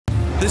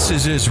This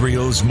is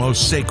Israel's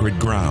most sacred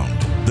ground,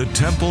 the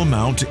Temple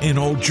Mount in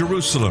Old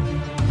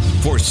Jerusalem.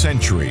 For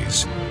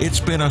centuries, it's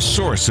been a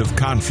source of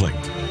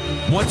conflict.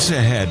 What's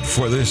ahead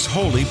for this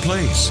holy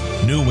place?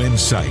 New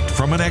insight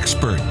from an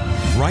expert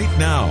right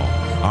now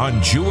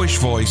on Jewish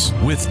Voice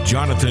with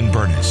Jonathan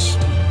Bernis.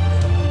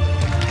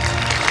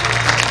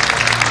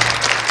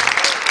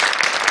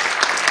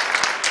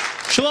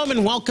 Shalom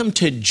and welcome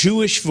to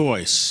Jewish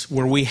Voice,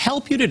 where we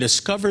help you to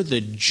discover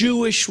the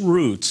Jewish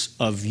roots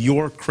of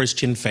your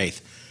Christian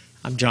faith.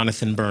 I'm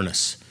Jonathan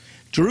Bernis.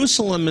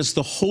 Jerusalem is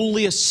the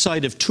holiest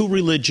site of two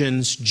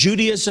religions,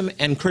 Judaism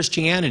and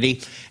Christianity,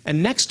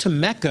 and next to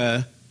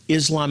Mecca,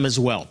 Islam as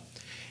well.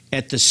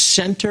 At the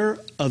center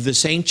of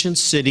this ancient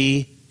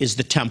city is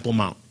the Temple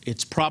Mount.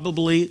 It's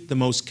probably the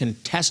most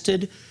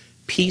contested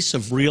piece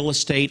of real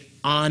estate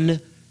on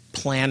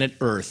planet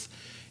Earth.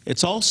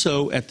 It's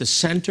also at the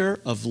center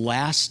of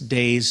last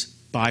days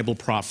Bible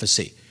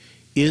prophecy.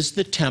 Is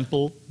the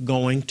temple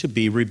going to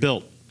be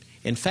rebuilt?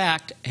 In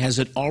fact, has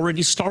it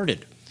already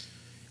started?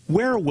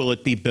 Where will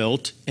it be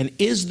built? And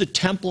is the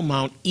Temple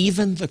Mount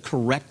even the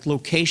correct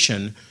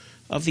location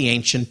of the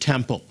ancient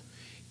temple?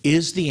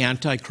 Is the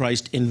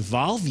Antichrist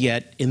involved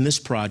yet in this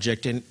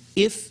project? And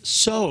if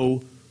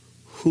so,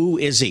 who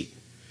is he?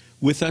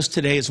 With us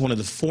today is one of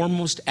the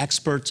foremost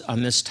experts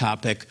on this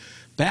topic.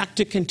 Back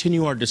to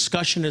continue our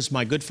discussion is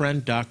my good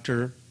friend,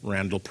 Dr.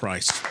 Randall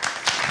Price. Dr. Price,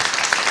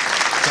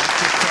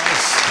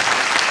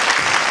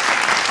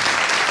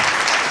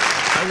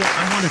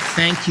 I want to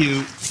thank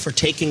you for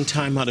taking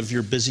time out of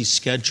your busy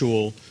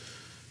schedule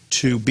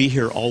to be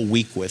here all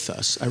week with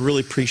us. I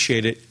really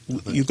appreciate it.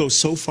 You go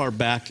so far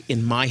back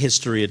in my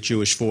history at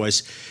Jewish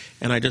Voice,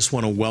 and I just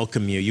want to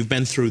welcome you. You've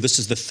been through, this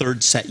is the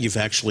third set you've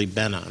actually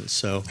been on,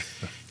 so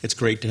it's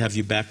great to have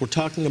you back. We're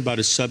talking about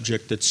a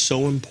subject that's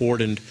so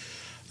important.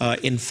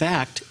 In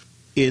fact,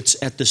 it's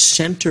at the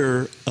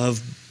center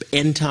of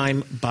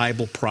end-time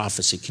Bible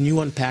prophecy. Can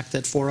you unpack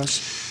that for us?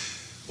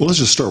 Well, let's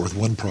just start with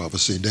one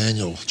prophecy,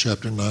 Daniel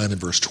chapter 9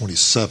 and verse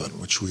 27,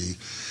 which we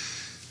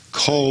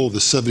call the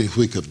 70th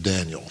week of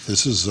Daniel.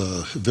 This is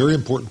a very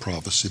important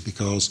prophecy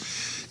because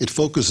it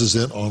focuses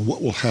in on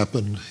what will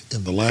happen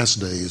in the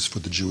last days for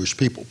the Jewish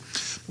people.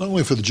 Not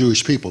only for the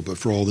Jewish people, but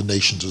for all the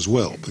nations as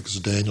well, because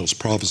Daniel's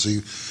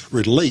prophecy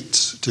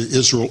relates to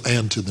Israel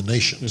and to the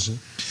nations.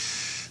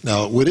 Mm-hmm.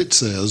 Now, what it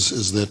says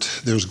is that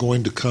there's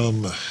going to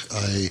come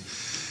a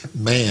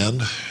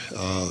man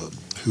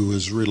who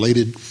is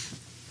related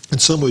in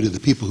some way to the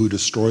people who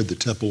destroyed the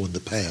temple in the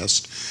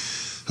past,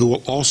 who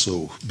will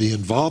also be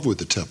involved with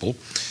the temple.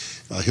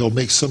 He'll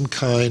make some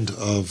kind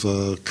of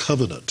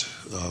covenant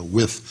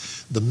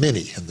with the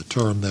many, and the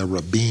term there,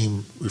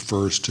 Rabbim,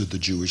 refers to the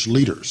Jewish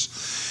leaders.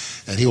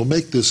 And he will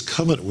make this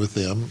covenant with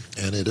them,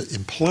 and it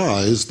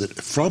implies that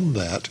from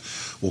that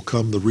will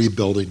come the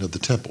rebuilding of the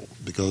temple,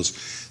 because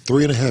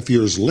 3.5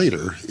 years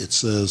later, it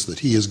says that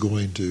he is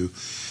going to,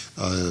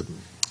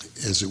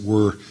 as it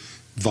were,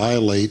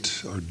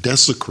 violate or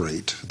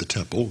desecrate the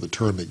temple. The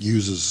term it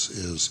uses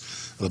is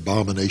an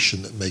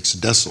abomination that makes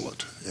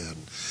desolate, and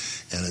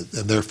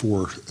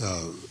therefore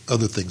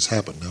other things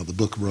happen. Now, the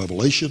book of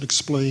Revelation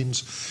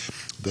explains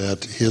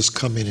that his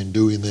coming and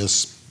doing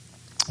this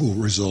will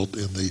result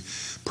in the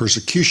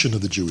persecution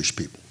of the Jewish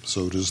people.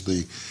 So does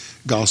the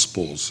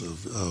Gospels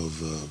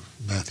of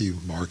Matthew,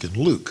 Mark, and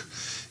Luke,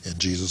 and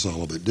Jesus'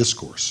 Olivet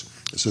Discourse.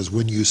 It says,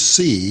 when you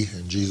see,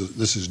 and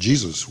this is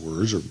Jesus'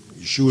 words, or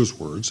Yeshua's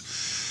words,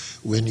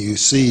 when you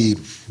see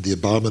the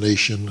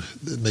abomination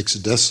that makes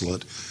it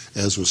desolate,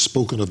 as was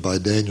spoken of by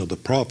Daniel the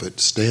prophet,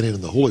 standing in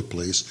the holy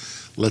place,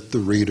 let the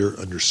reader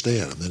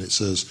understand. And then it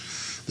says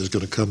there's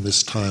going to come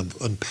this time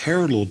of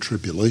unparalleled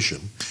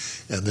tribulation,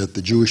 and that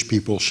the Jewish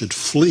people should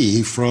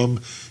flee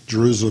from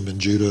Jerusalem and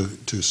Judah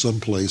to some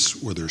place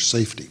where there's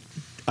safety.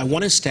 I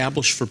want to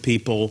establish for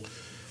people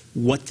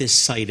what this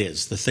site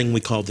is, the thing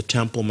we call the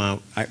Temple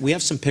Mount. We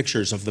have some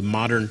pictures of the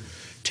modern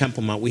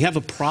Temple Mount. We have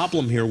a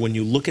problem here when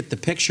you look at the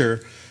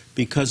picture,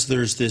 because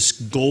there's this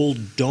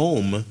gold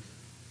dome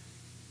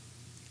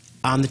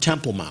on the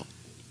Temple Mount.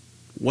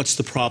 What's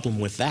the problem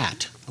with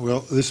that? Well,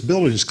 this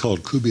building is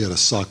called Kubiata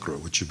Sacra,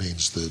 which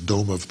means the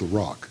Dome of the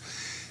Rock.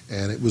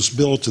 And it was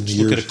built in the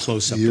year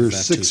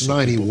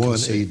 691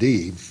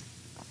 AD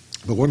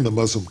by one of the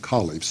Muslim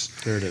caliphs.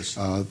 There it is.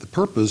 The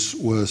purpose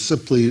was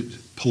simply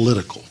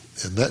political.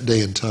 In that day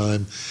and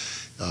time,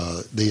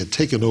 they had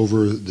taken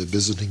over the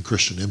Byzantine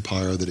Christian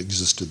Empire that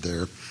existed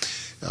there.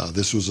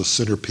 This was a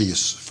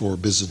centerpiece for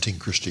Byzantine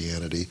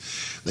Christianity.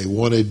 They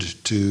wanted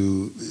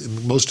to,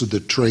 most of the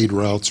trade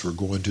routes were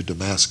going to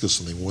Damascus,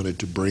 and they wanted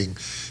to bring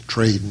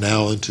trade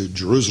now into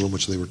Jerusalem,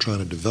 which they were trying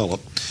to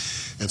develop.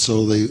 And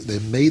so they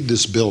made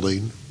this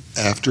building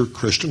after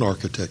Christian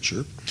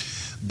architecture,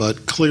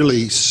 but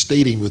clearly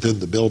stating within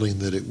the building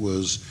that it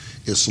was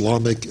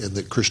Islamic and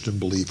that Christian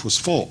belief was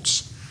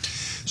false.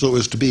 So it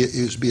was to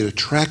be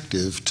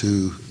attractive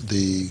to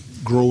the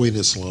growing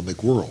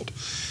Islamic world.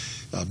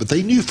 But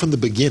they knew from the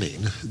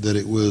beginning that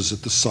it was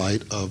at the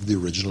site of the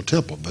original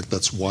temple. In fact,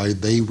 that's why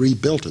they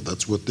rebuilt it.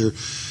 That's what their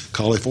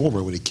Caliph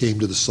Omar, when he came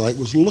to the site,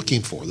 was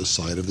looking for, the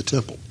site of the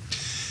temple.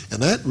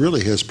 And that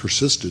really has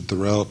persisted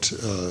throughout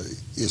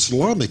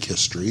Islamic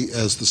history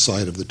as the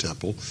site of the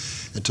temple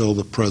until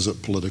the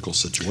present political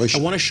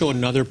situation. I want to show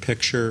another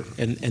picture,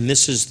 and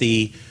this is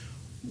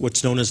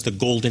what's known as the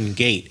Golden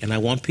Gate, and I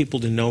want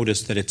people to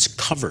notice that it's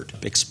covered.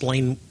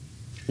 Explain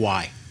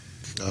why.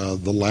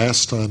 The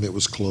last time it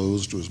was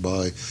closed was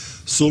by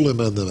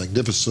Suleiman the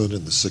Magnificent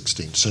in the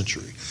 16th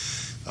century.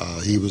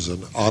 He was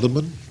an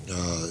Ottoman.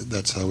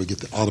 That's how we get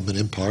the Ottoman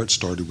Empire. It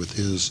started with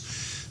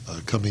his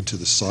coming to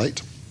the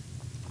site.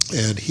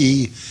 And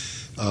he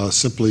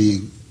simply,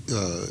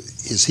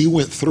 as he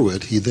went through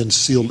it, he then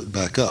sealed it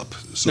back up.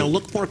 So, now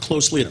look more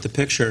closely at the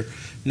picture.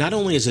 Not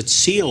only is it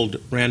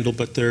sealed, Randall,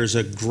 but there's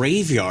a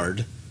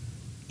graveyard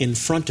in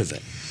front of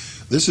it.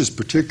 This is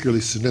particularly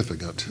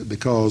significant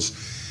because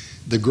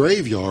the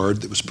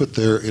graveyard that was put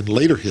there in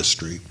later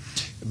history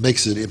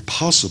makes it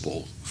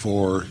impossible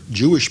for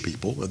Jewish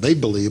people, and they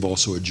believe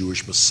also a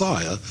Jewish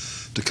Messiah,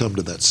 to come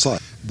to that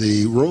site.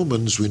 The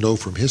Romans, we know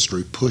from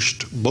history,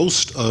 pushed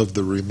most of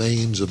the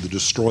remains of the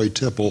destroyed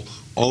temple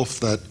off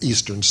that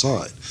eastern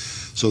side.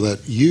 So that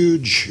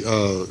huge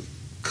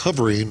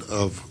covering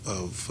of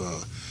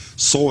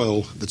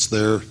soil that's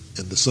there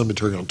and the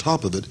cemetery on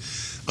top of it,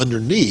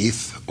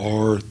 underneath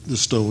are the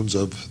stones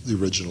of the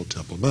original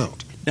Temple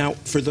Mount. Now,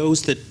 for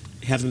those that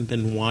haven't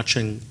been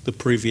watching the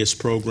previous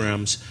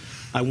programs,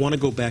 I want to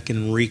go back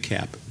and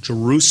recap.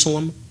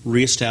 Jerusalem,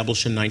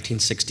 reestablished in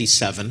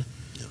 1967.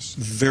 Yes.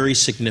 Very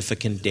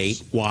significant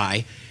date.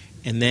 Why?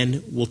 And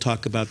then we'll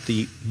talk about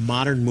the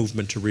modern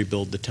movement to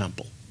rebuild the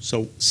temple.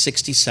 So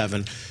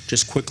 67,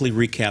 just quickly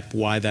recap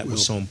why that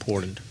was so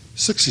important.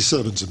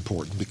 67 is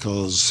important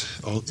because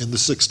in the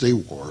Six-Day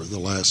War, the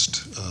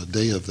last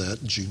day of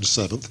that, June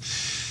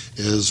 7th,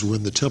 is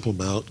when the Temple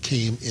Mount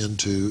came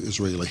into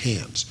Israeli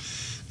hands.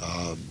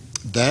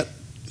 That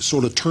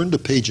sort of turned a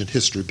page in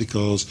history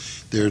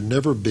because there had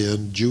never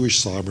been Jewish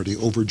sovereignty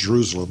over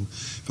Jerusalem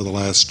for the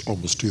last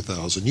almost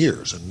 2,000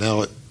 years, and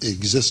now it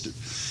existed.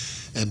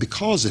 And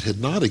because it had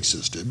not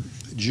existed,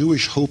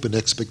 Jewish hope and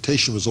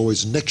expectation was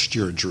always next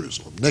year in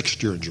Jerusalem,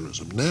 next year in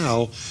Jerusalem.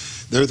 Now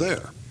they're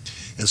there.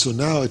 And so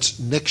now it's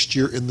next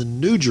year in the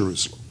New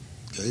Jerusalem.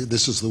 Okay?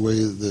 This is the way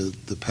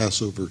the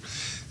Passover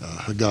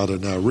Haggadah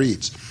now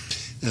reads.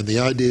 And the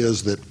idea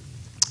is that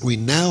we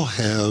now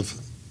have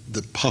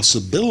the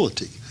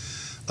possibility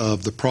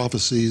of the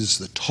prophecies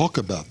that talk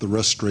about the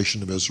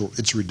restoration of Israel,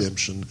 its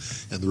redemption,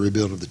 and the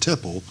rebuilding of the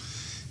temple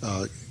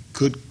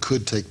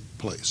could take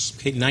place.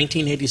 Okay,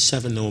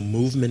 1987, though, a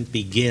movement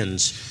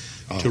begins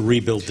to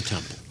rebuild the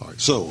temple. All right,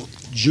 so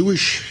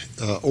Jewish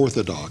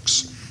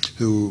Orthodox,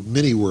 who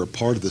many were a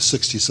part of the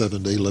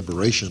 67-day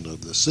liberation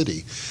of the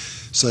city,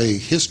 say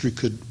history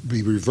could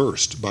be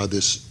reversed by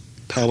this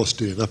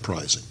Palestinian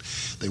uprising.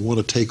 They want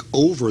to take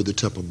over the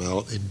Temple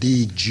Mount,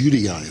 indeed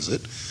Judaize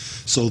it.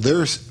 So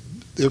their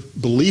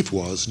belief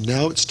was,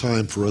 now it's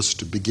time for us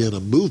to begin a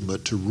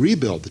movement to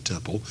rebuild the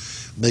temple,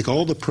 make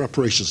all the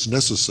preparations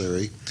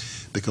necessary,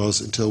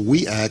 because until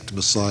we act,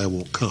 Messiah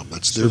won't come.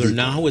 That's their So there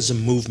now is a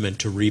movement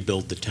to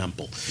rebuild the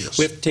temple. Yes.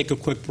 We have to take a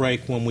quick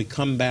break. When we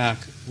come back,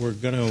 we're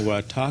going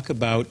to talk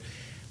about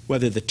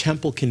whether the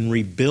temple can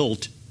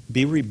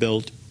be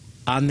rebuilt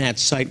on that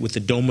site with the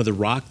Dome of the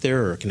Rock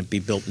there, or can it be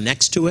built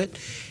next to it?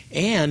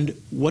 And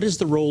what is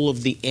the role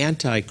of the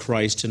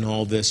Antichrist in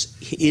all this?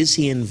 Is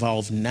he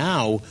involved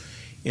now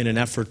in an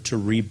effort to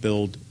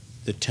rebuild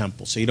the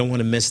temple? So you don't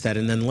want to miss that.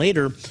 And then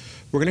later,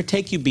 we're going to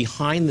take you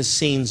behind the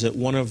scenes at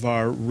one of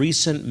our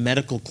recent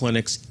medical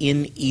clinics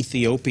in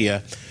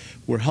Ethiopia.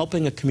 We're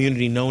helping a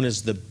community known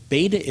as the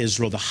Beta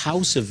Israel, the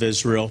House of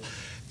Israel.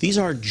 These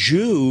are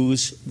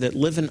Jews that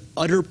live in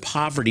utter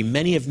poverty.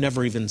 Many have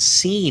never even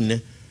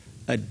seen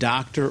a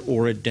doctor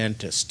or a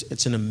dentist.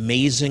 It's an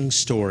amazing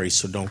story,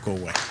 so don't go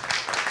away.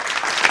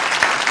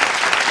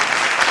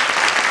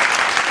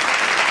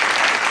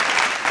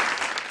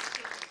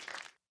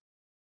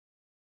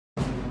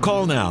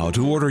 Call now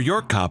to order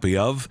your copy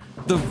of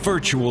The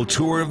Virtual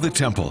Tour of the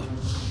Temple.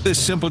 This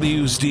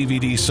simple-to-use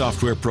DVD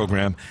software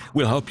program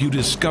will help you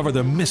discover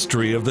the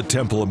mystery of the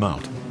Temple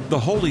Mount, the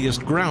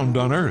holiest ground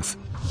on earth.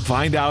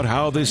 Find out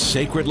how this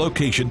sacred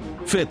location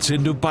fits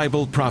into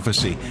Bible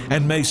prophecy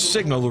and may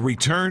signal the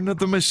return of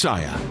the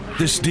Messiah.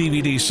 This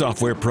DVD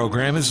software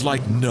program is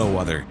like no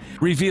other,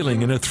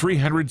 revealing in a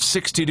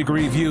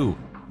 360-degree view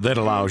that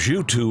allows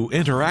you to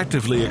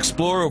interactively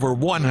explore over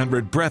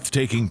 100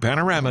 breathtaking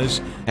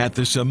panoramas at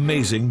this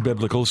amazing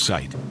biblical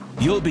site.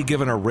 You'll be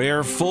given a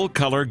rare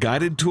full-color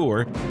guided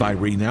tour by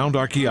renowned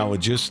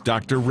archaeologist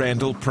Dr.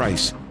 Randall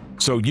Price,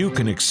 so you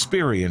can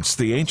experience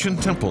the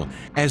ancient temple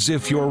as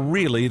if you're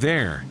really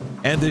there.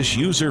 And this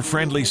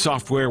user-friendly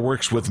software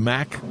works with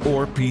Mac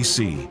or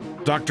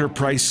PC. Dr.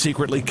 Price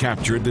secretly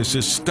captured this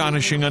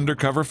astonishing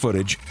undercover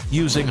footage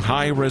using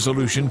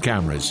high-resolution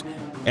cameras,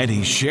 and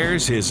he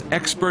shares his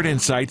expert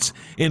insights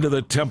into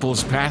the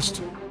temple's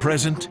past,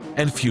 present,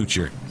 and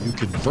future. You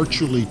can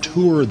virtually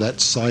tour that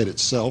site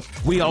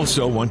itself. We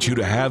also want you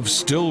to have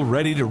Still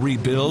Ready to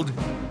Rebuild,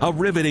 a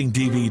riveting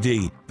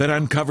DVD that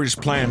uncovers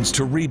plans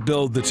to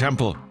rebuild the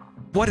temple.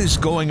 What is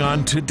going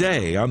on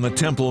today on the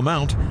Temple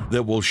Mount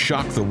that will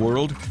shock the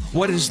world?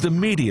 What is the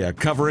media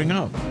covering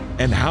up?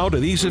 And how do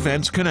these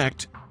events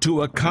connect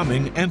to a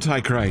coming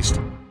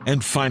Antichrist?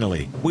 And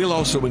finally, we'll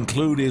also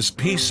include Is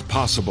Peace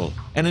Possible?,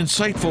 an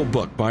insightful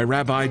book by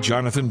Rabbi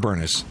Jonathan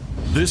Bernis.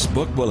 This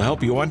book will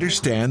help you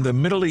understand the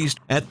Middle East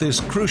at this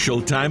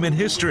crucial time in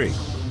history.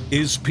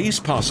 Is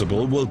Peace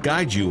Possible? Will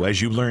guide you as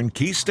you learn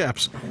key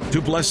steps to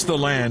bless the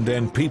land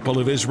and people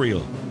of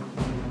Israel.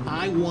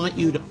 I want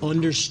you to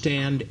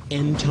understand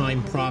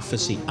end-time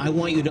prophecy. I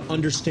want you to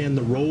understand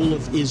the role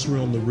of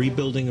Israel in the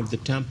rebuilding of the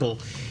temple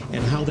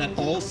and how that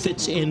all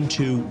fits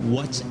into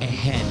what's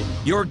ahead.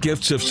 Your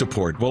gifts of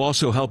support will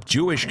also help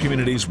Jewish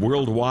communities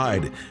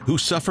worldwide who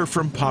suffer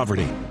from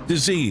poverty,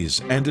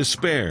 disease, and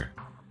despair.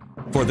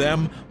 For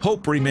them,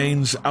 hope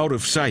remains out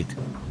of sight.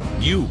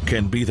 You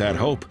can be that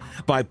hope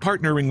by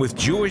partnering with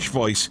Jewish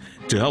Voice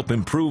to help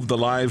improve the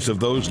lives of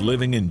those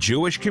living in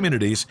Jewish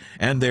communities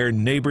and their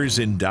neighbors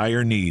in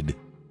dire need.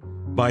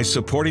 By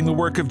supporting the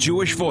work of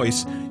Jewish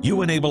Voice,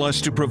 you enable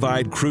us to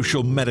provide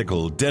crucial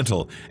medical,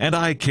 dental, and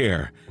eye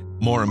care.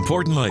 More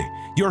importantly,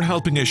 you're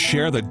helping us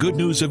share the good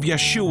news of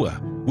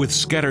Yeshua with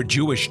scattered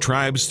Jewish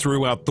tribes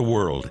throughout the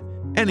world.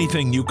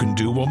 Anything you can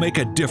do will make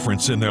a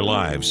difference in their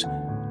lives.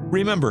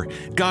 Remember,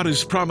 God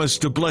has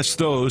promised to bless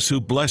those who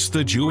bless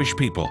the Jewish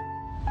people.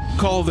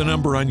 Call the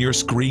number on your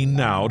screen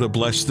now to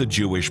bless the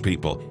Jewish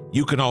people.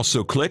 You can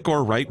also click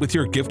or write with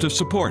your gift of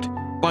support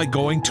by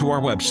going to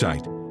our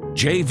website,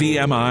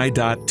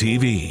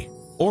 jvmi.tv,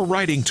 or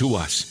writing to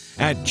us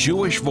at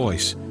Jewish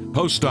Voice,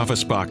 Post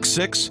Office Box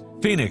 6,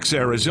 Phoenix,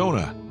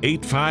 Arizona,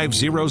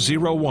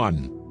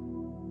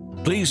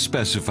 85001. Please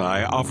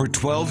specify offer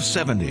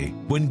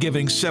 $12.70 when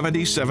giving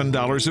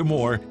 $77 or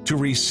more to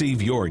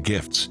receive your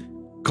gifts.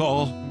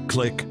 Call,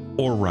 click,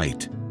 or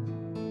write.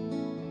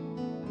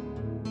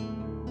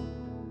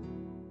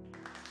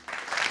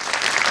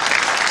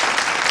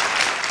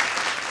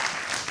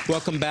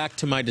 Welcome back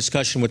to my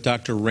discussion with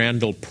Dr.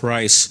 Randall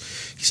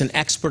Price. He's an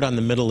expert on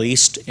the Middle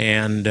East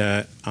and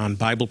on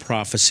Bible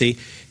prophecy.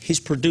 He's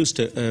produced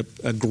a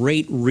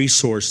great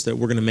resource that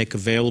we're going to make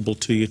available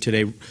to you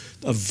today,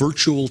 a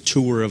virtual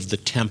tour of the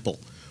temple.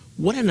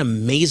 What an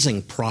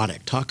amazing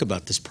product. Talk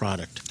about this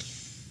product.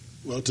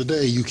 Well,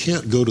 today you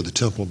can't go to the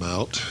Temple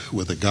Mount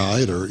with a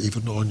guide or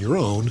even on your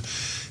own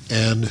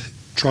and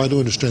try to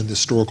understand the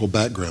historical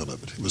background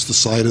of it. It was the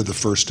site of the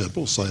first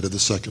temple, site of the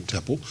second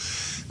temple.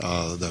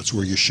 That's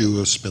where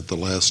Yeshua spent the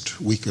last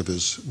week of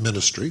his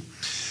ministry.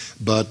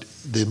 But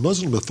the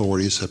Muslim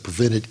authorities have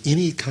prevented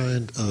any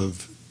kind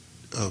of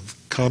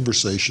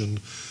conversation,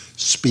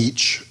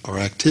 speech, or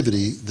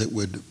activity that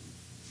would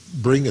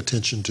bring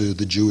attention to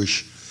the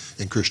Jewish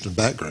and Christian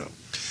background.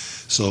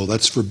 So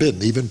that's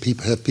forbidden. Even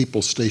have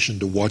people stationed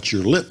to watch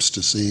your lips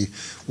to see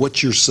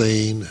what you're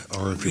saying,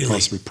 or if you're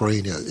possibly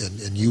praying,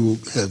 and you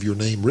have your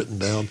name written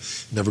down,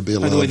 never be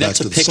allowed back to the site. By the way,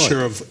 that's a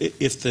picture of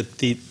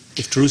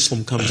if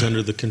Jerusalem comes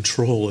under the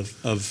control of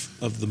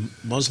the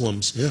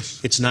Muslims.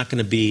 Yes. It's not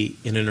going to be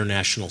an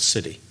international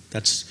city.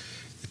 That's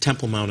the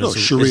Temple Mount is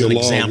Sharia an law,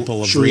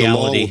 example of Sharia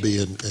reality. law will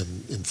be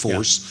in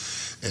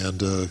force,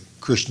 and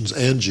Christians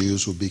and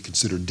Jews will be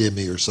considered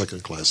demi or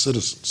second-class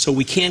citizens. So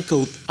we can't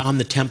go on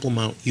the Temple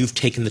Mount. You've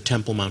taken the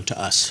Temple Mount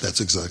to us. That's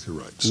exactly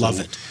right. Love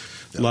it.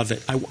 Yeah. Love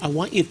it. I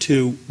want you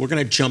to, we're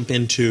going to jump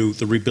into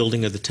the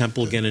rebuilding of the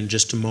temple again in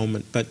just a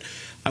moment, but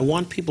I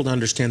want people to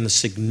understand the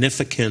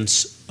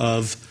significance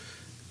of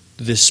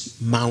this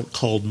mount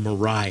called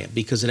Moriah,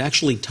 because it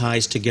actually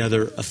ties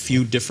together a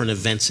few different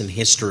events in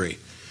history.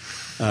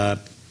 The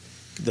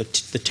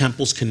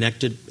temple's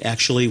connected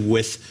actually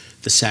with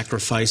the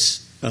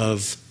sacrifice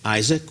of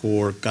Isaac,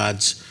 or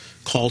God's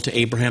call to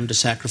Abraham to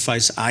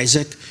sacrifice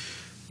Isaac,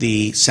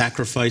 the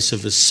sacrifice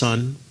of his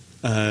son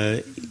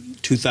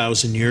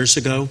 2,000 years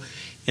ago,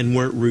 and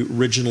where it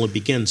originally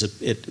begins at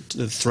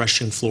the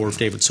threshing floor of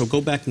David. So go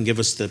back and give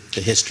us the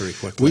history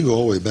quickly. We go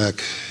all the way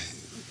back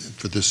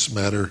for this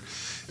matter.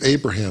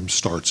 Abraham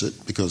starts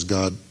it because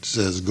God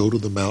says, go to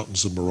the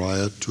mountains of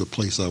Moriah to a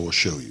place I will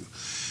show you.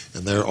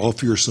 And there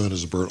offer your son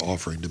as a burnt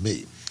offering to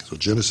me. So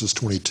Genesis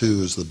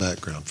 22 is the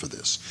background for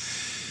this.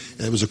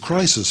 And it was a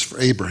crisis for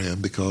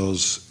Abraham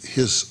because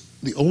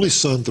the only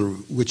son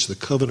through which the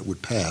covenant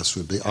would pass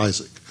would be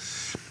Isaac.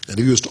 And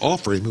if he was to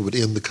offer him, it would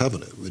end the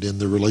covenant, it would end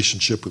the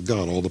relationship with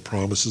God. All the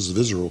promises of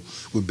Israel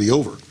would be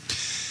over.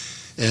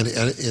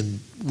 And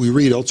we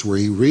read elsewhere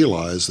he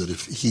realized that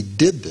if he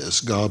did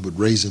this, God would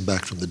raise him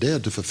back from the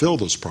dead to fulfill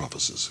those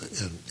prophecies.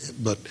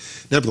 But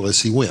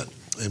nevertheless, he went.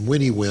 And when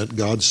he went,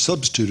 God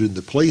substituted in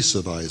the place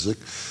of Isaac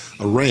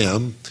a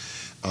ram,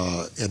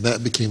 and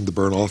that became the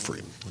burnt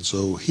offering. And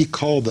so he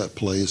called that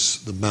place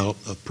the Mount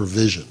of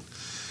Provision.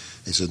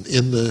 He said,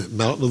 in the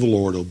mountain of the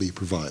Lord it will be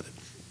provided.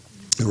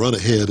 We run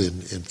ahead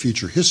in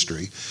future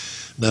history.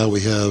 Now we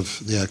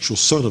have the actual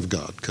Son of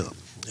God come.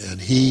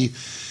 And he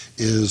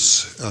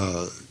is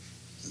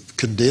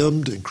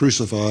condemned and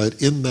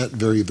crucified in that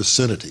very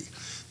vicinity,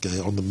 okay,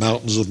 on the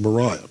mountains of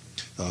Moriah.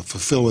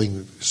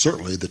 fulfilling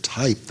certainly the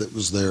type that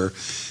was there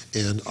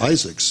in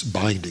Isaac's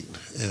binding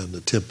and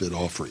attempted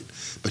offering.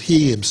 But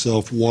he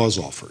himself was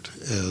offered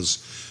as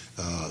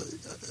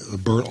a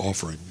burnt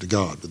offering to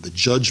God. But the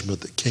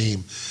judgment that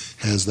came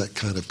has that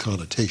kind of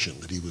connotation,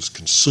 that he was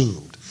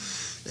consumed.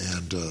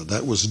 And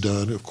that was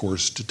done, of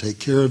course, to take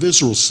care of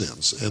Israel's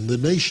sins and the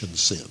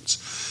nation's sins,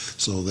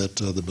 so that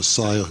the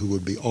Messiah who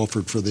would be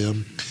offered for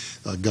them,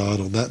 God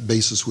on that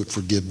basis would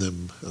forgive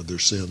them of their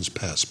sins,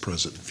 past,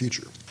 present, and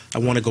future. I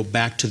want to go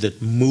back to the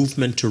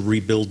movement to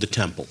rebuild the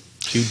temple.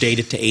 You date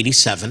it to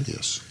 87,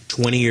 Yes.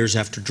 20 years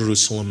after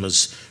Jerusalem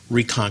was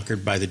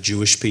reconquered by the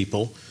Jewish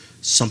people.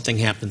 Something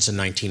happens in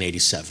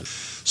 1987.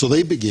 So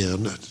they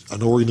began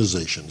an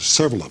organization,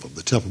 several of them,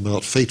 the Temple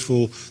Mount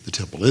Faithful, the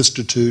Temple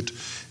Institute,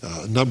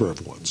 a number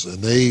of ones. And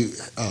they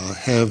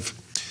have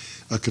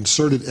a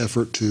concerted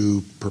effort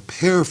to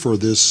prepare for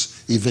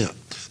this event.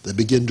 They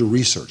begin to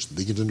research, they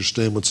begin to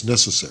understand what's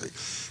necessary.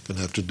 Going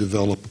to have to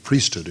develop a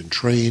priesthood and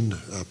train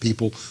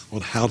people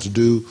on how to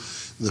do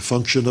the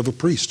function of a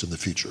priest in the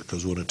future.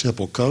 Because when a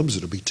temple comes,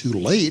 it'll be too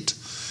late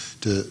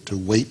to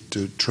wait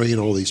to train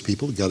all these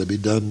people. It's got to be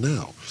done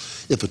now.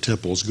 If a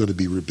temple is going to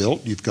be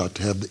rebuilt, you've got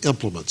to have the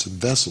implements and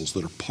vessels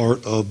that are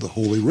part of the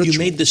holy ritual. You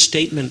made the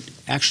statement,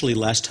 actually,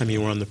 last time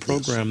you were on the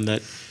program,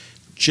 that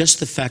just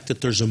the fact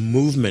that there's a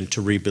movement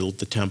to rebuild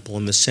the temple,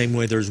 in the same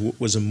way there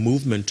was a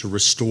movement to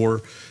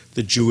restore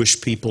the Jewish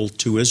people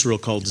to Israel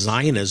called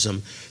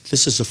Zionism,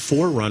 this is a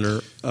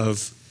forerunner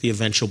of the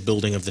eventual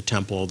building of the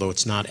temple, although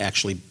it's not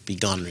actually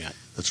begun yet.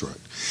 That's right.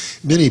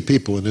 Many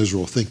people in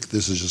Israel think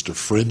this is just a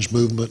fringe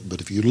movement,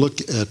 but if you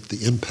look at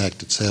the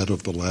impact it's had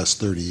over the last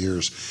 30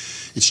 years,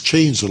 it's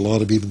changed a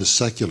lot of even the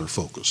secular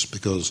focus,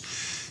 because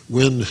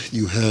when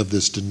you have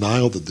this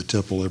denial that the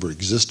temple ever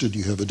existed,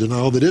 you have a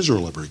denial that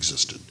Israel ever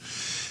existed.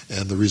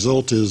 And the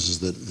result is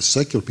that the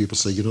secular people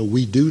say, you know,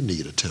 we do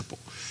need a temple.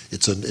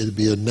 It'd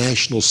be a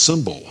national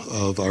symbol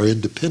of our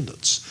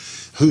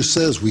independence. Who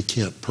says we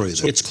can't pray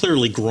there? It's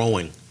clearly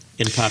growing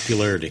in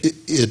popularity.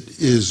 It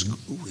is,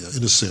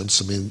 in a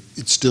sense. I mean,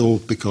 it's still,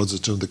 because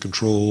it's under the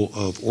control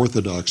of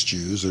Orthodox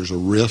Jews, there's a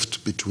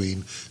rift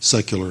between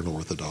secular and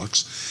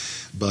Orthodox.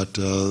 But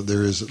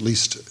there is at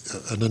least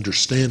an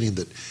understanding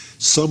that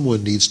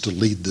someone needs to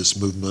lead this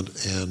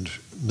movement and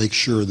make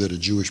sure that a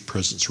Jewish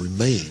presence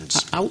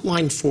remains.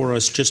 Outline for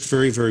us, just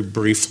very, very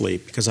briefly,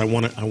 because I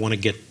want to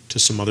get to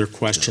some other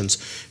questions.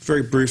 Yeah.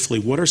 Very briefly,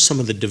 what are some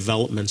of the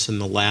developments in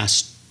the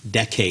last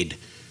decade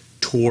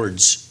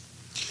towards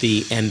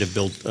the end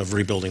of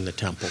rebuilding the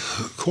temple?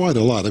 Quite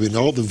a lot. I mean,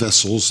 all the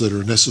vessels that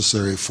are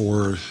necessary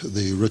for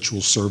the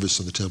ritual service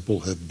in the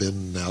temple have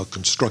been now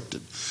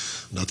constructed.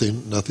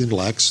 Nothing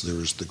lacks.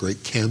 There's the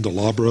great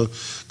candelabra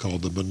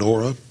called the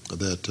menorah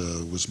that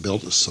was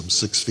built some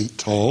 6 feet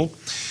tall.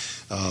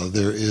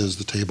 There is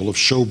the table of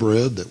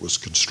showbread that was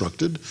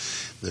constructed.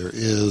 There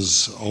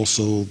is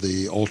also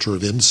the altar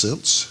of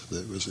incense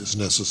that is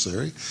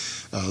necessary.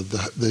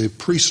 The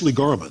priestly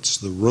garments,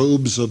 the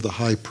robes of the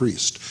high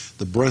priest,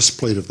 the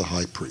breastplate of the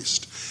high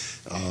priest.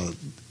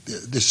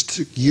 This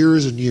took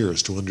years and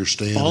years to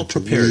understand. All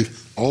prepared.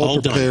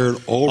 All prepared,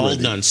 done. all ready.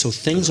 All done. So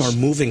things are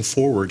moving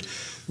forward.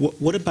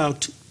 What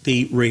about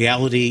the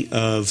reality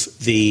of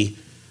the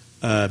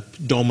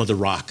Dome of the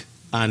Rock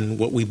on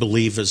what we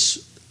believe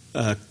is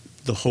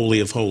the Holy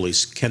of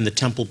Holies? Can the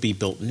temple be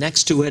built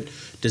next to it?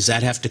 Does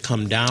that have to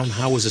come down?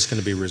 How is this going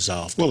to be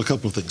resolved? Well, a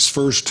couple of things.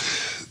 First,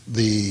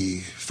 the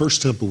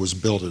first temple was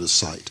built at a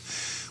site.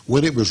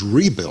 When it was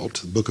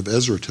rebuilt, the book of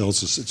Ezra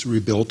tells us it's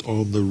rebuilt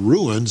on the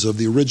ruins of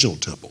the original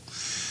temple.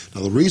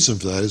 Now, the reason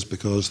for that is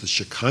because the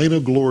Shekinah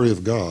glory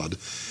of God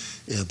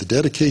and the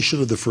dedication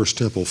of the first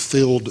temple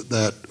filled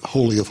that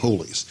Holy of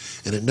Holies.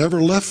 And it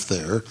never left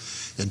there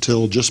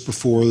until just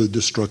before the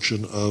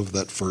destruction of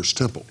that first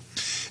temple.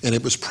 And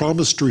it was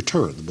promised to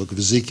return. The book of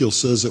Ezekiel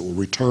says it will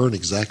return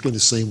exactly the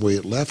same way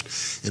it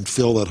left and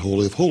fill that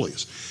Holy of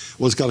Holies.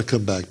 Well, it's got to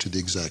come back to the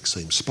exact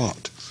same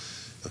spot.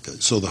 Okay,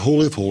 so the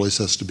Holy of Holies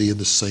has to be in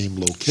the same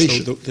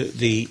location.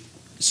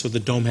 So the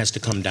dome has to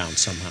come down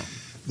somehow.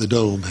 The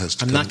dome has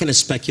to I'm not going to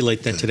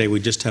speculate that today.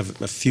 We just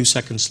have a few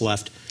seconds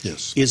left.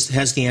 Yes.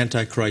 Has the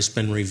Antichrist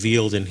been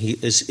revealed, and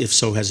if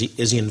so,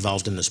 is he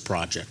involved in this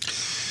project?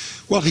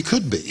 Well, he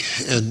could be,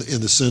 and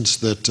in the sense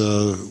that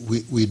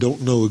we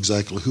don't know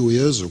exactly who he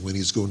is or when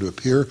he's going to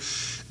appear.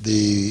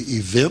 The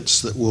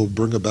events that will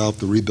bring about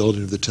the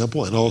rebuilding of the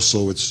temple and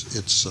also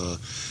its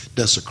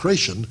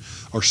desecration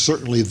are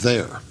certainly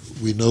there.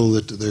 We know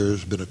that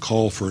there's been a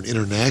call for an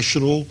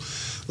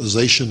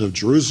internationalization of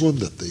Jerusalem,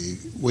 that the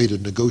way to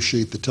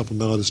negotiate the Temple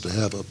Mount is to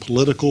have a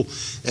political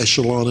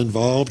echelon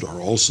involved,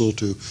 or also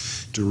to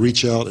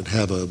reach out and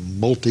have a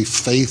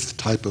multi-faith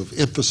type of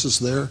emphasis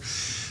there.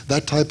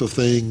 That type of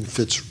thing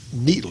fits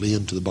neatly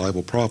into the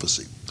Bible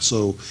prophecy.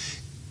 So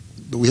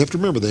we have to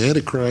remember the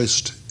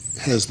Antichrist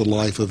has the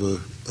life of a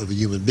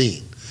human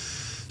being.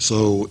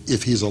 So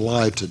if he's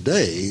alive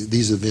today,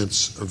 these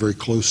events are very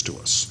close to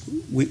us.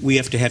 We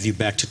have to have you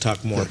back to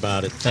talk more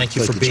about it. Thank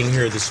you for John. being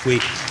here this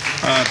week.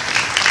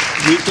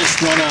 We've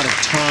just run out of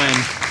time.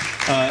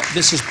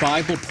 This is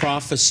Bible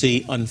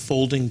prophecy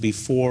unfolding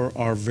before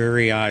our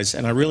very eyes,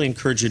 and I really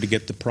encourage you to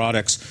get the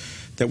products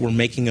that we're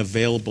making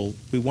available.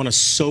 We want to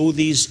sow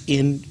these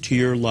into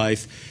your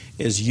life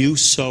as you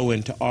sow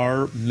into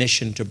our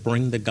mission to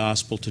bring the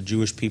gospel to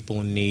Jewish people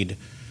in need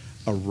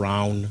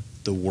around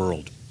the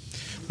world.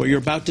 What you're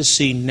about to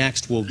see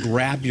next will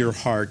grab your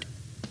heart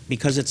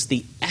because it's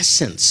the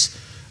essence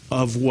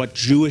of what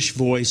Jewish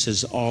Voice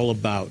is all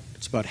about.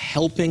 It's about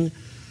helping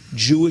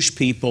Jewish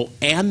people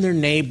and their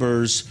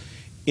neighbors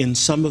in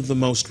some of the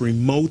most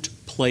remote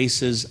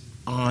places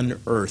on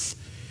earth.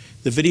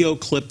 The video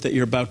clip that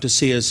you're about to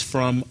see is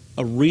from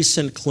a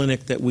recent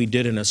clinic that we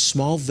did in a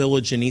small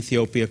village in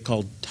Ethiopia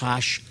called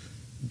Tash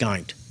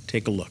Gaint.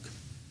 Take a look.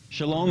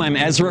 Shalom, I'm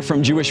Ezra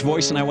from Jewish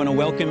Voice, and I want to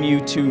welcome you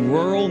to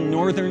rural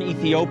northern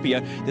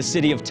Ethiopia, the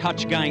city of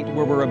Tash Gaint,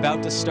 where we're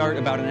about to start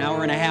about an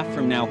hour and a half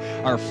from now,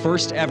 our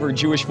first ever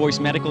Jewish Voice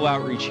medical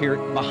outreach here.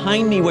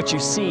 Behind me, what you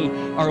see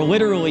are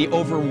literally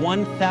over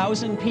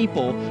 1,000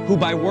 people who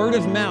by word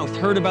of mouth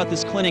heard about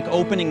this clinic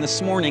opening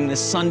this morning, this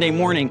Sunday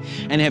morning,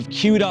 and have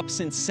queued up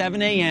since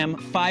 7 a.m.,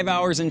 5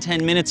 hours and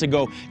 10 minutes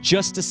ago,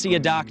 just to see a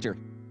doctor.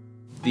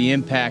 The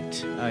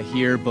impact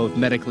here, both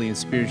medically and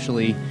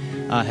spiritually,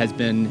 has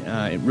been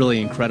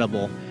really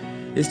incredible.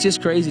 It's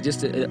just crazy,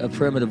 just a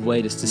primitive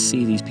way just to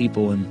see these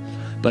people,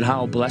 but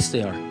how blessed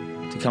they are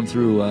to come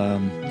through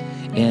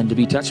and to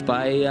be touched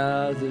by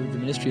the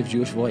ministry of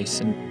Jewish Voice.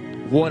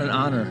 And what an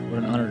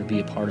honor to be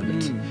a part of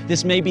it.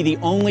 This may be the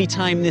only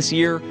time this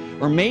year,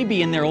 or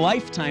maybe in their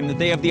lifetime, that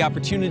they have the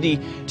opportunity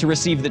to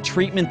receive the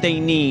treatment they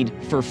need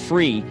for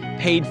free,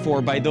 paid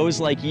for by those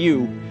like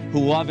you who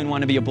love and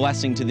want to be a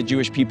blessing to the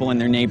Jewish people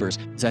and their neighbors.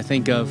 As I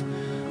think of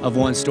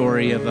one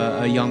story of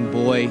a young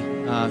boy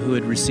who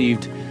had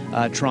received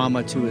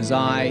trauma to his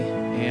eye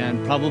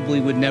and probably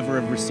would never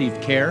have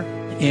received care.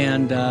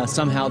 And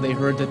somehow they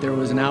heard that there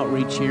was an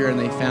outreach here, and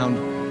they found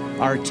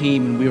our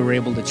team, and we were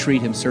able to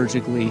treat him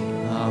surgically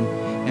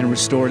and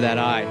restore that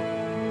eye.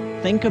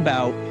 Think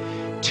about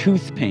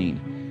tooth pain,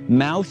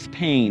 mouth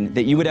pain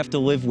that you would have to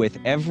live with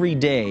every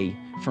day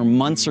for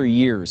months or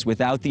years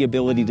without the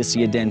ability to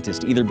see a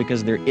dentist, either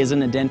because there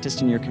isn't a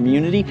dentist in your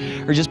community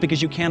or just because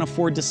you can't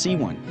afford to see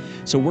one.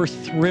 So we're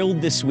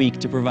thrilled this week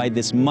to provide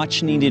this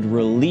much-needed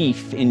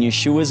relief in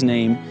Yeshua's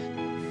name.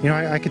 You know,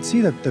 I could see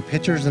the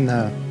pictures and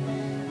the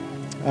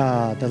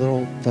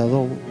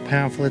little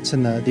pamphlets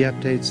and the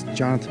updates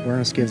Jonathan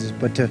Burness gives us,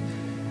 but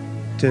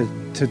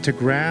to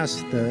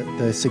grasp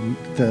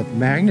the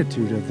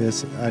magnitude of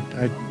this, I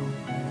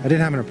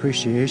didn't have an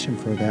appreciation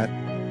for that.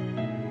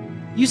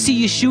 You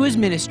see Yeshua's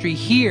ministry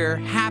here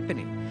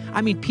happening.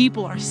 I mean,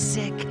 people are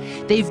sick.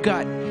 They've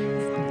got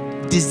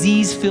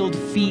disease-filled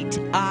feet,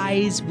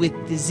 eyes with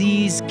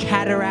disease,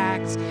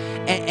 cataracts,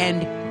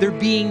 and they're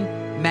being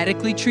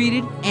medically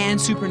treated and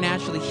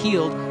supernaturally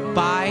healed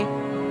by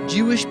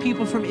Jewish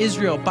people from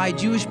Israel, by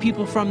Jewish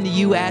people from the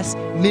U.S.,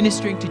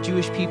 ministering to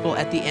Jewish people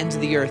at the ends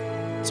of the earth.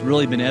 It's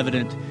really been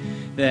evident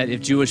that if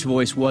Jewish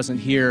Voice wasn't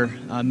here,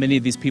 many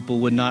of these people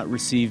would not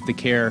receive the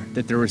care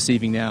that they're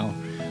receiving now.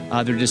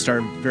 There just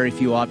are very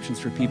few options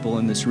for people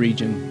in this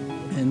region.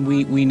 And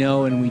we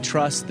know and we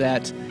trust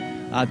that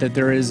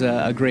there is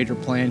a greater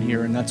plan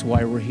here, and that's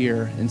why we're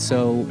here. And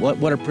so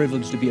what a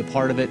privilege to be a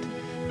part of it.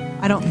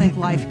 I don't think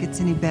life gets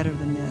any better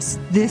than this.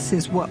 This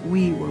is what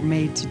we were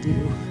made to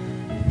do.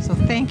 So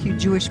thank you,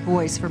 Jewish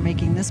Voice, for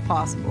making this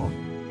possible.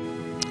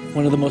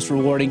 One of the most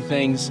rewarding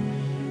things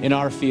in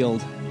our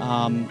field,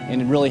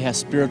 and it really has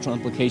spiritual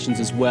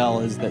implications as well,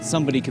 is that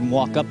somebody can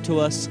walk up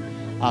to us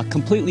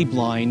completely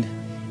blind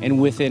and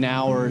within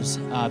hours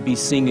be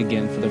seeing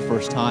again for the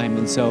first time.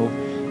 And so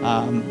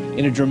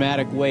in a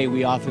dramatic way,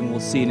 we often will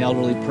see an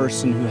elderly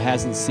person who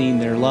hasn't seen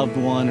their loved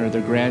one or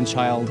their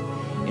grandchild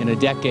in a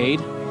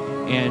decade,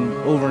 and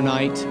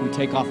overnight we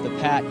take off the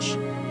patch,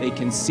 they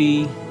can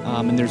see,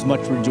 and there's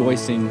much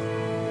rejoicing.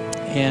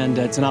 And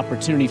it's an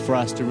opportunity for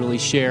us to really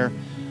share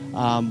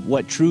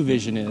what true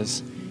vision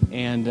is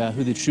and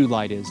who the true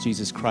light is,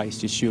 Jesus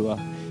Christ,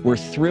 Yeshua. We're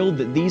thrilled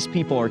that these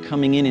people are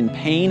coming in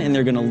pain, and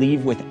they're going to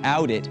leave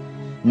without it,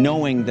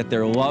 knowing that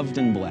they're loved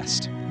and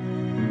blessed.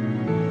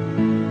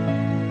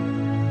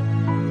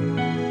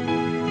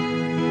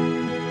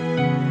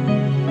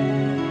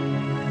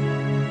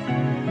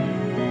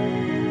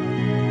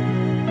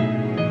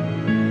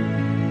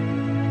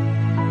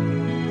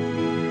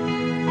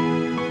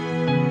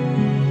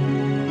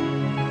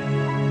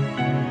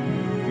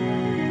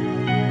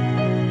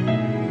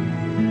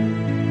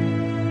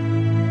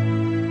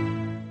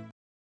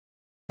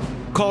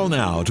 Call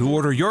now to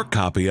order your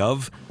copy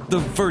of The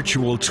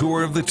Virtual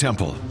Tour of the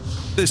Temple.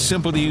 This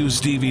simple-to-use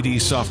DVD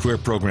software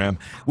program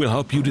will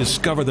help you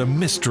discover the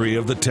mystery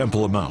of the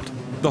Temple Mount,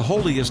 the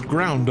holiest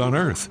ground on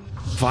earth.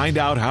 Find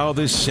out how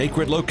this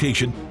sacred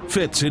location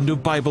fits into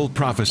Bible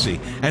prophecy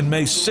and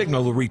may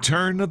signal the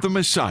return of the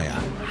Messiah.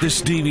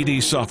 This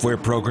DVD software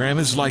program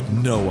is like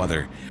no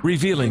other,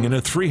 revealing in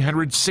a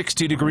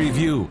 360-degree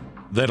view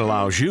that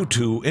allows you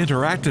to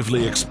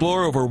interactively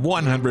explore over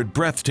 100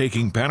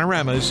 breathtaking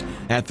panoramas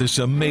at this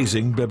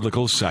amazing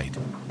biblical site.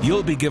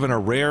 You'll be given a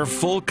rare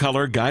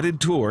full-color guided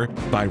tour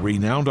by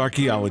renowned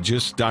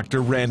archaeologist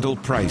Dr. Randall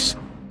Price,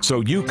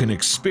 so you can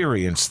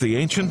experience the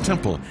ancient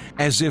temple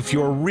as if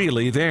you're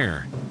really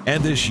there.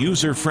 And this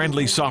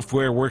user-friendly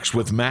software works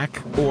with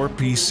Mac or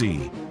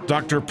PC.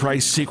 Dr.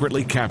 Price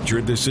secretly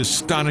captured this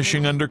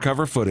astonishing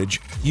undercover footage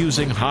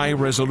using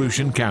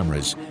high-resolution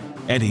cameras,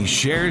 and he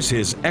shares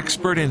his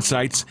expert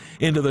insights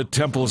into the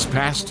temple's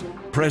past,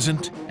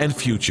 present, and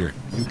future.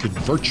 You can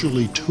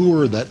virtually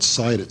tour that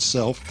site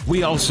itself.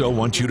 We also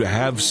want you to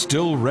have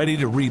Still Ready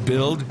to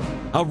Rebuild,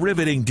 a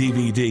riveting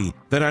DVD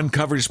that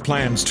uncovers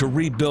plans to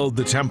rebuild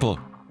the temple.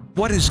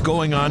 What is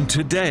going on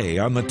today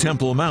on the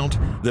Temple Mount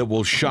that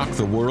will shock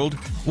the world?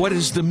 What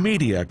is the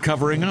media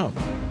covering up?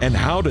 And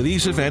how do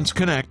these events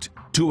connect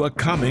to a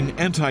coming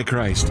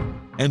Antichrist?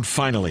 And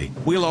finally,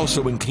 we'll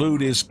also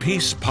include Is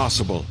Peace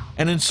Possible?,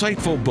 an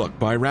insightful book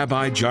by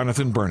Rabbi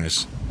Jonathan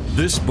Bernis.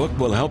 This book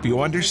will help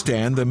you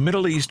understand the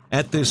Middle East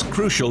at this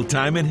crucial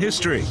time in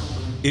history.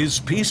 Is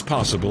Peace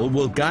Possible?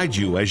 Will guide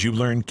you as you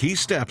learn key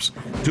steps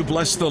to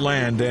bless the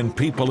land and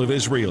people of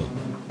Israel.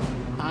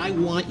 I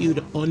want you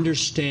to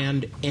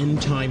understand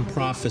end-time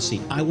prophecy.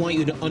 I want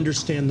you to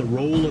understand the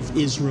role of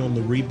Israel in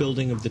the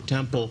rebuilding of the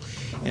temple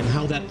and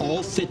how that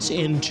all fits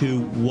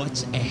into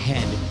what's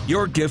ahead.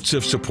 Your gifts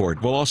of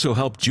support will also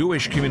help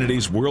Jewish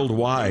communities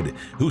worldwide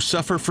who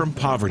suffer from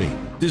poverty,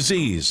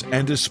 disease,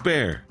 and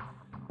despair.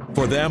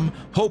 For them,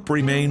 hope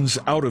remains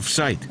out of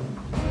sight.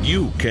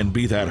 You can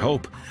be that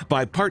hope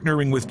by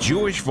partnering with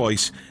Jewish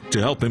Voice to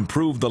help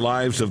improve the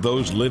lives of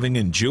those living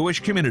in Jewish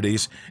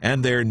communities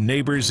and their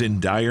neighbors in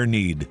dire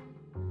need.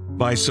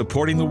 By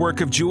supporting the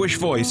work of Jewish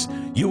Voice,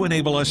 you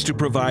enable us to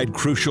provide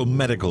crucial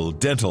medical,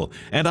 dental,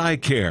 and eye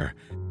care.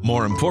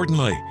 More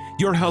importantly,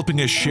 you're helping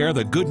us share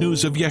the good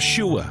news of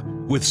Yeshua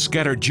with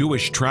scattered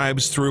Jewish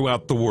tribes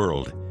throughout the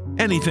world.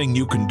 Anything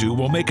you can do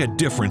will make a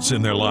difference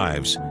in their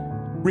lives.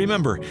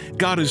 Remember,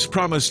 God has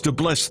promised to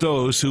bless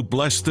those who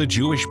bless the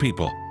Jewish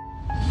people.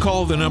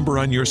 Call the number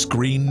on your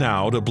screen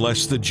now to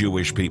bless the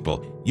Jewish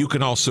people. You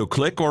can also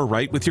click or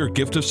write with your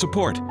gift of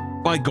support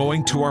by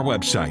going to our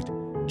website,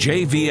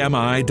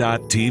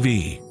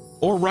 jvmi.tv,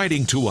 or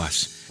writing to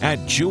us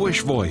at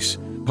Jewish Voice,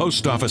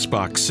 Post Office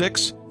Box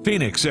 6,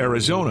 Phoenix,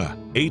 Arizona,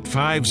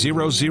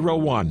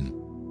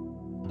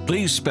 85001.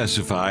 Please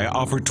specify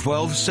offer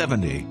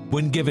 1270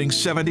 when giving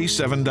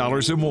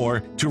 $77 or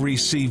more to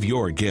receive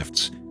your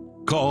gifts.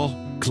 Call,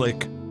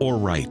 click, or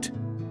write.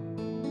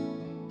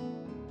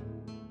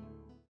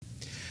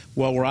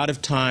 Well, we're out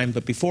of time,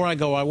 but before I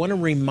go, I want to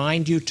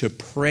remind you to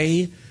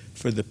pray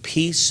for the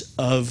peace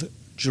of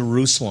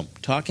Jerusalem.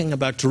 Talking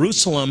about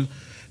Jerusalem,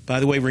 by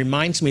the way,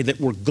 reminds me that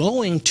we're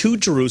going to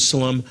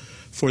Jerusalem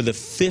for the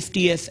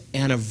 50th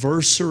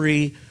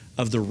anniversary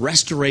of the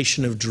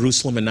restoration of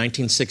Jerusalem in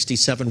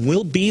 1967.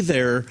 We'll be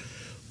there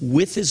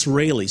with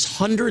Israelis,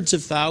 hundreds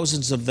of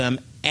thousands of them,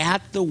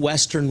 at the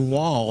Western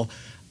Wall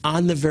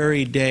on the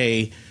very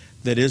day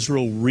that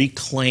Israel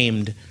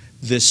reclaimed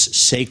this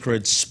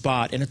sacred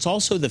spot. And it's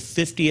also the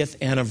 50th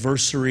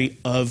anniversary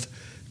of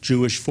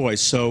Jewish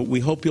Voice. So we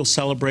hope you'll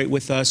celebrate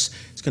with us.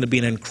 It's going to be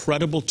an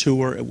incredible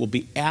tour. It will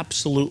be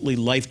absolutely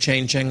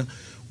life-changing.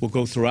 We'll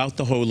go throughout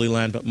the Holy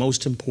Land, but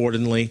most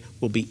importantly,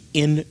 we'll be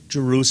in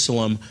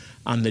Jerusalem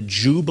on the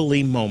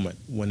Jubilee moment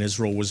when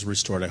Israel was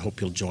restored. I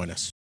hope you'll join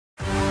us.